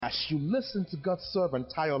As you listen to God's servant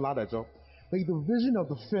Tayo Ladejo, may the vision of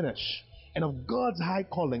the finish and of God's high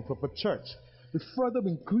calling for the church be further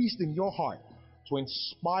increased in your heart to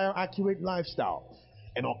inspire accurate lifestyle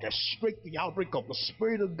and orchestrate the outbreak of the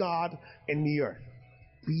Spirit of God in the earth.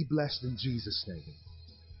 Be blessed in Jesus' name.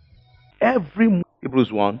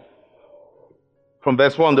 Hebrews 1, from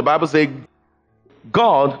verse 1, the Bible says,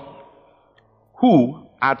 God, who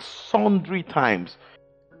at sundry times,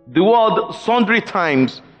 the word sundry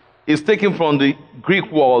times is taken from the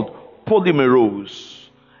Greek word polymeros,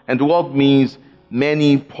 and the word means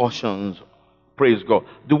many portions. Praise God.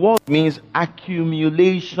 The word means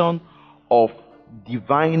accumulation of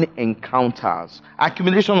divine encounters,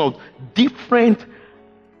 accumulation of different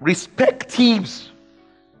respectives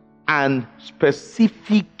and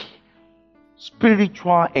specific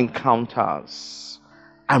spiritual encounters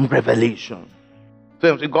and revelation.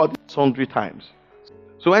 So God sundry times.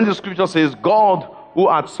 So when the scripture says God who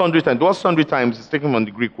at sundry times, the word sundry times is taken from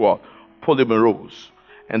the Greek word polymeros,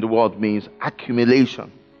 and the word means accumulation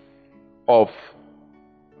of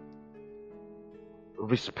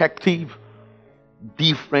respective,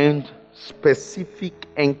 different, specific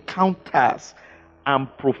encounters and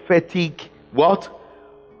prophetic what?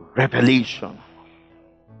 Revelation.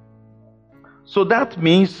 So that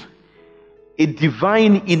means a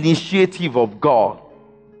divine initiative of God,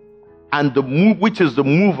 and the move, which is the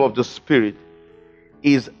move of the Spirit,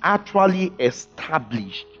 is actually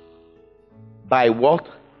established by what?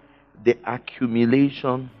 The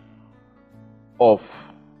accumulation of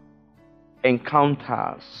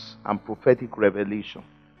encounters and prophetic revelation.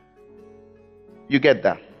 You get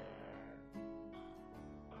that?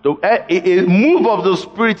 A move of the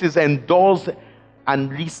Spirit is endorsed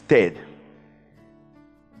and listed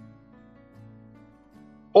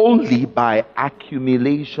only by the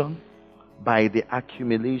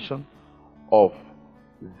accumulation of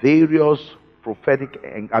various prophetic,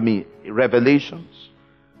 revelations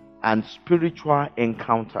and spiritual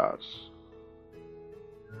encounters.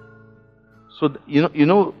 So,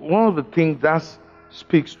 one of the things that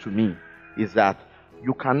speaks to me is that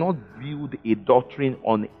you cannot build a doctrine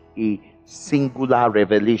on a singular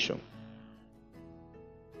revelation.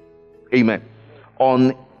 Amen.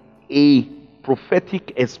 On a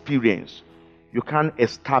prophetic experience, you can't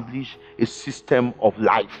establish a system of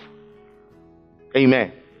life.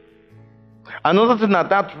 Amen. Another thing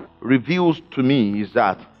that reveals to me is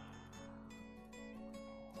that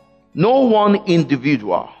no one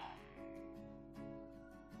individual,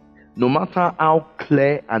 no matter how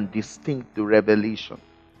clear and distinct the revelation,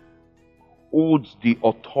 holds the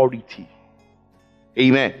authority.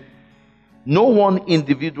 Amen. No one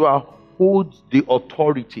individual holds the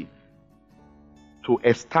authority to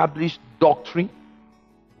establish doctrine.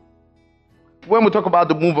 When we talk about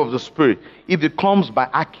the move of the Spirit, it comes by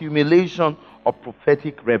accumulation of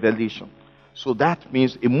prophetic revelation. So that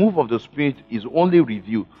means a move of the Spirit is only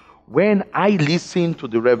revealed when I listen to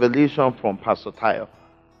the revelation from Pastor Tayo,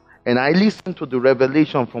 and I listen to the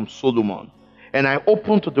revelation from Solomon, and I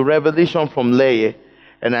open to the revelation from Leye,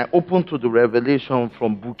 and I open to the revelation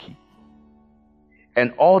from Buki.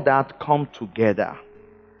 And all that come together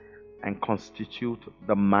and constitute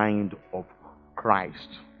the mind of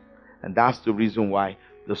Christ. And that's the reason why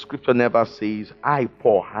the scripture never says, I,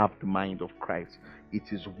 Paul, have the mind of Christ.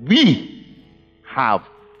 It is we have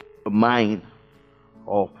the mind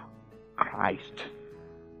of Christ.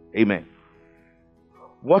 Amen.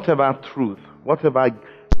 Whatever truth, whatever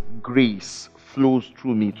grace flows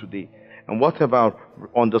through me today, and whatever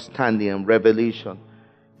understanding and revelation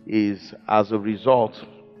is as a result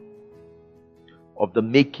of the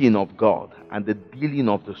making of God and the dealing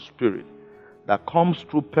of the Spirit that comes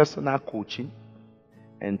through personal coaching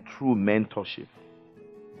and through mentorship.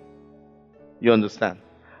 You understand?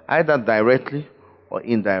 Either directly or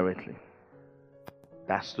indirectly.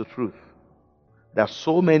 That's the truth. There's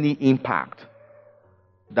so many impact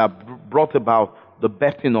that brought about the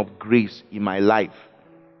birthing of grace in my life.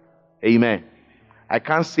 Amen. I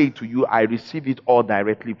can't say to you, I receive it all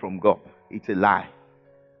directly from God. It's a lie.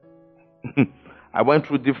 I went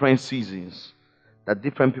through different seasons that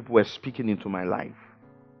different people were speaking into my life.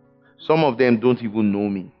 Some of them don't even know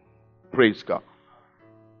me. Praise God.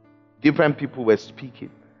 Different people were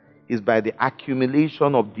speaking. It's by the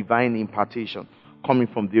accumulation of divine impartation coming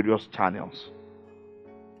from various channels.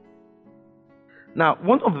 Now,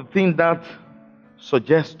 one of the things that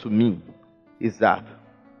suggests to me is that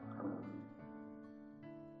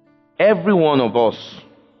every one of us,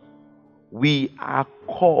 we are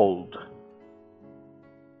called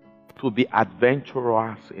to be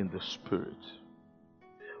adventurers in the Spirit.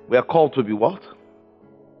 We are called to be what?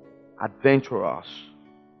 Adventurers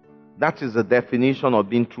That is the definition of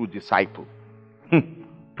being true disciple.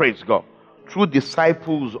 Praise God. True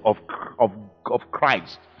disciples of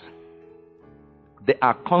Christ. They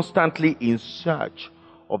are constantly in search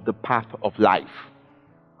of the path of life.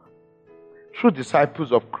 True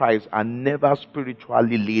disciples of Christ are never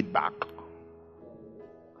spiritually laid back.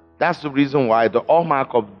 That's the reason why the hallmark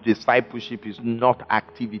of discipleship is not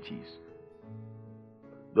activities.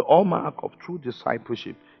 The hallmark of true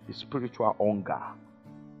discipleship is spiritual hunger.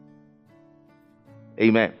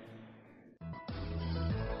 Amen.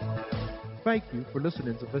 Thank you for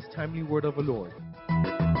listening to this timely word of the Lord.